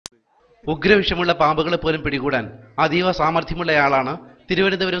ഉഗ്രവിഷമുള്ള പാമ്പുകളെ പോലും പിടികൂടാൻ അതീവ സാമർഥ്യമുള്ളയാളാണ്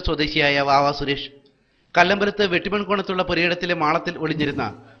തിരുവനന്തപുരം സ്വദേശിയായ വാവ സുരേഷ്. കല്ലമ്പലത്ത് വെട്ടിമൺകോണത്തുള്ള പുരയിടത്തിലെ മാളത്തിൽ ഒളിഞ്ഞിരുന്ന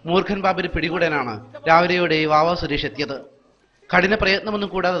മൂർഖൻ പാമ്പിനെ പിടികൂടാനാണ് രാവിലെയോടെ വാവ സുരേഷ് എത്തിയത്. കഠിന പ്രയത്നമൊന്നും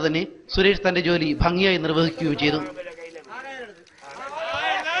കൂടാതെ തന്നെ സുരേഷ് തന്റെ ജോലി ഭംഗിയായി നിർവഹിക്കുകയും ചെയ്തു.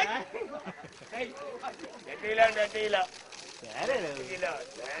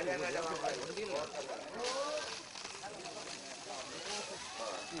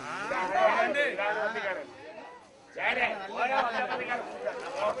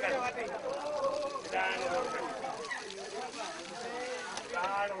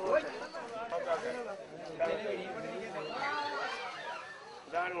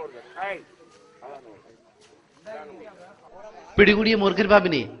 പിടികൂടിയ മൂർഖൻ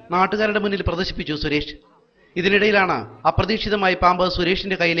പാമ്പിനെ നാട്ടുകാരുടെ മുന്നിൽ പ്രദർശിപ്പിച്ചു സുരേഷ്. ഇതിനിടയിലാണ് അപ്രതീക്ഷിതമായി പാമ്പ്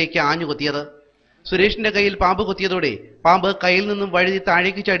സുരേഷിന്റെ കയ്യിലേക്ക് ആഞ്ഞുകൊത്തിയത്. സുരേഷിന്റെ കയ്യിൽ പാമ്പ് കൊത്തിയതോടെ പാമ്പ് കയ്യിൽ നിന്നും വഴുതി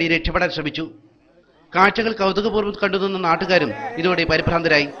താഴേക്ക് ചാടി രക്ഷപ്പെടാൻ ശ്രമിച്ചു. കാഴ്ചകൾ കൗതുകപൂർവ്വം കണ്ടുനിന്ന നാട്ടുകാരും ഇതോടെ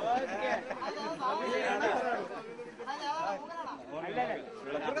പരിഭ്രാന്തരായി.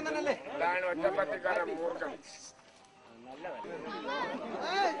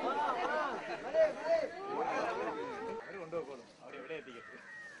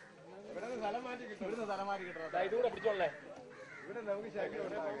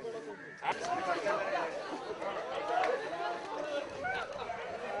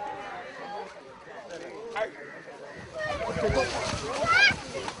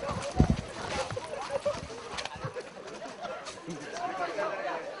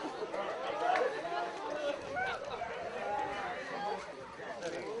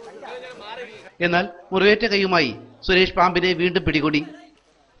 എന്നാൽ മുറിവേറ്റ കൈയുമായി സുരേഷ് പാമ്പിനെ വീണ്ടും പിടികൂടി.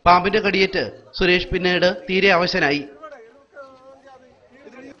 പാമ്പിന്റെ കടിയേറ്റ് സുരേഷ് പിന്നീട് തീരെ അവശനായി.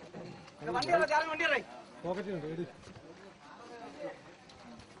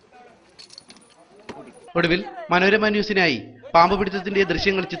 ഒടുവിൽ മനോരമ ന്യൂസിനായി പാമ്പ് പിടുത്തത്തിന്റെ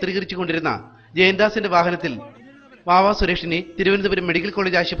ദൃശ്യങ്ങൾ ചിത്രീകരിച്ചുകൊണ്ടിരുന്ന ജയന്താസിന്റെ വാഹനത്തിൽ വാവ സുരേഷിനെ തിരുവനന്തപുരം മെഡിക്കൽ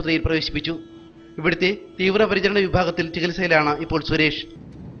കോളേജ് ആശുപത്രിയിൽ പ്രവേശിപ്പിച്ചു. ഇവിടുത്തെ തീവ്രപരിചരണ വിഭാഗത്തിൽ ചികിത്സയിലാണ് ഇപ്പോൾ സുരേഷ്.